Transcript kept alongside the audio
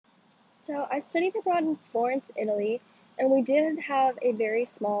So I studied abroad in Florence, Italy, and we did have a very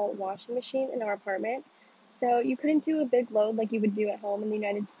small washing machine in our apartment. So you couldn't do a big load like you would do at home in the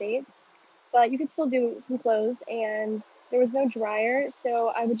United States, but you could still do some clothes, and there was no dryer, so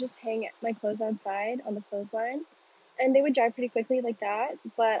I would just hang my clothes outside on the clothesline, and they would dry pretty quickly like that.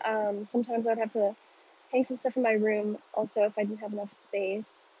 But sometimes I would have to hang some stuff in my room also if I didn't have enough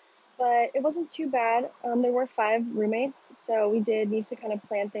space. But it wasn't too bad. There were five roommates, so we did need to kind of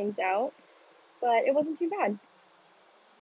plan things out, but it wasn't too bad.